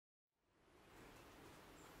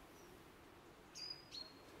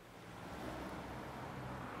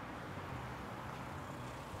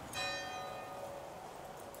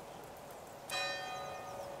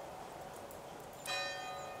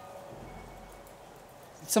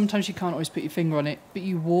Sometimes you can't always put your finger on it, but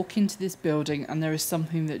you walk into this building and there is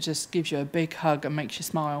something that just gives you a big hug and makes you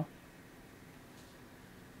smile.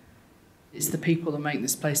 It's the people that make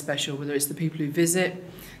this place special, whether it's the people who visit,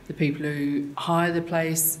 the people who hire the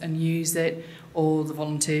place and use it, or the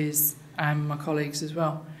volunteers and my colleagues as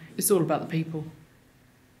well. It's all about the people.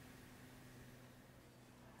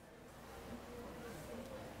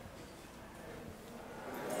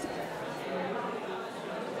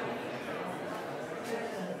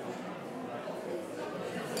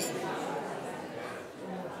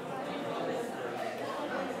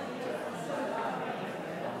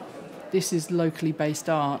 This is locally based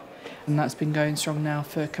art, and that's been going strong now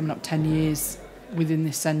for coming up 10 years within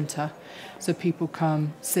this centre. So people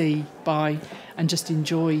come, see, buy, and just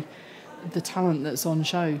enjoy the talent that's on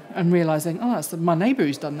show and realising, oh, that's my neighbour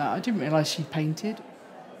who's done that. I didn't realise she painted.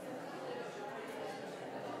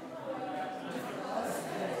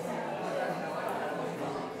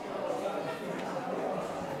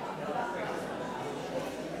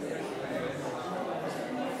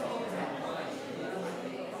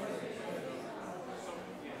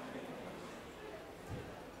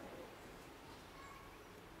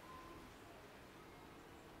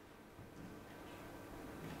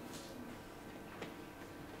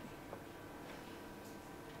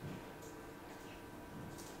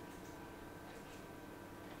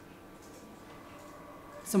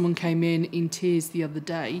 Someone came in tears the other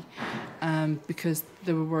day because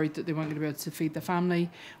they were worried that they weren't going to be able to feed their family.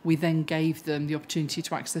 We then gave them the opportunity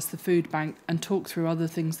to access the food bank and talk through other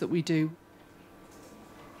things that we do.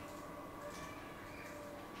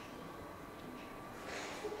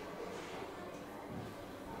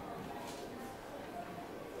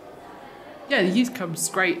 Yeah, the Youth Club's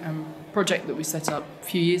great project that we set up a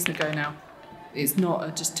few years ago now. It's not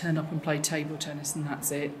a just turn up and play table tennis and that's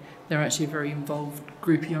it. They're actually a very involved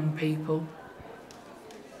group of young people.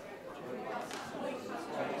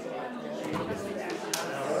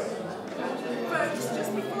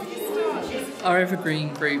 Our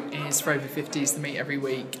evergreen group is for over 50s. They meet every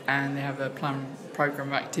week and they have a planned programme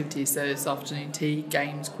of activities. So it's afternoon tea,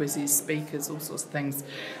 games, quizzes, speakers, all sorts of things.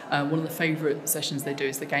 One of the favourite sessions they do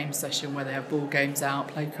is the game session where they have board games out,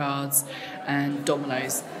 play cards and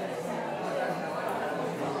dominoes.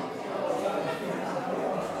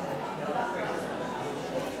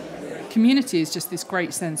 Community is just this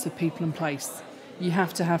great sense of people and place. You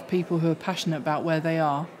have to have people who are passionate about where they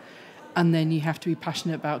are, and then you have to be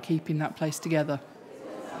passionate about keeping that place together.